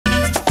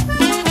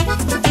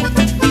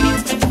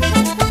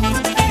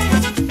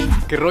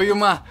¿qué rollo,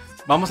 ma?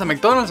 ¿Vamos a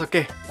McDonald's o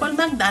qué? ¿Cuál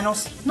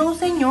McDonald's? No,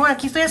 señor,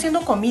 aquí estoy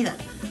haciendo comida.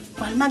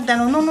 ¿Cuál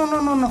McDonald's?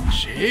 No.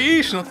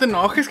 Sheesh, no te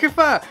enojes,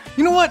 jefa.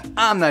 You know what?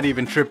 I'm not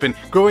even tripping.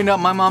 Growing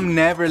up, my mom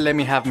never let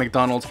me have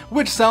McDonald's,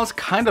 which sounds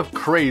kind of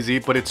crazy,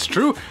 but it's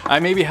true. I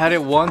maybe had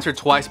it once or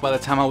twice by the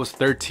time I was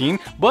 13,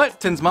 but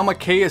since Mama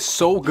K is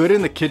so good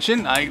in the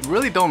kitchen, I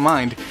really don't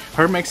mind.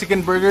 Her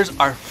Mexican burgers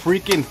are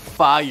freaking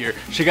fire.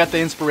 She got the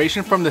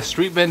inspiration from the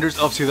street vendors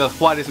of Ciudad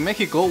Juárez,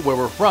 Mexico, where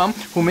we're from,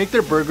 who make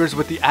their burgers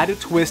with the added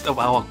twist of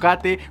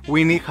aguacate,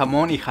 weenie,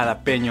 jamón y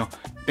jalapeño.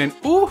 And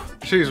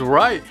she's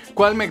right.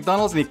 ¿Cuál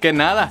McDonald's ni que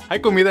nada? Hay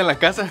comida en la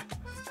casa.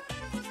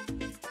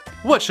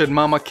 What should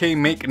Mama K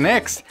make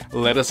next?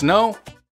 Let us know.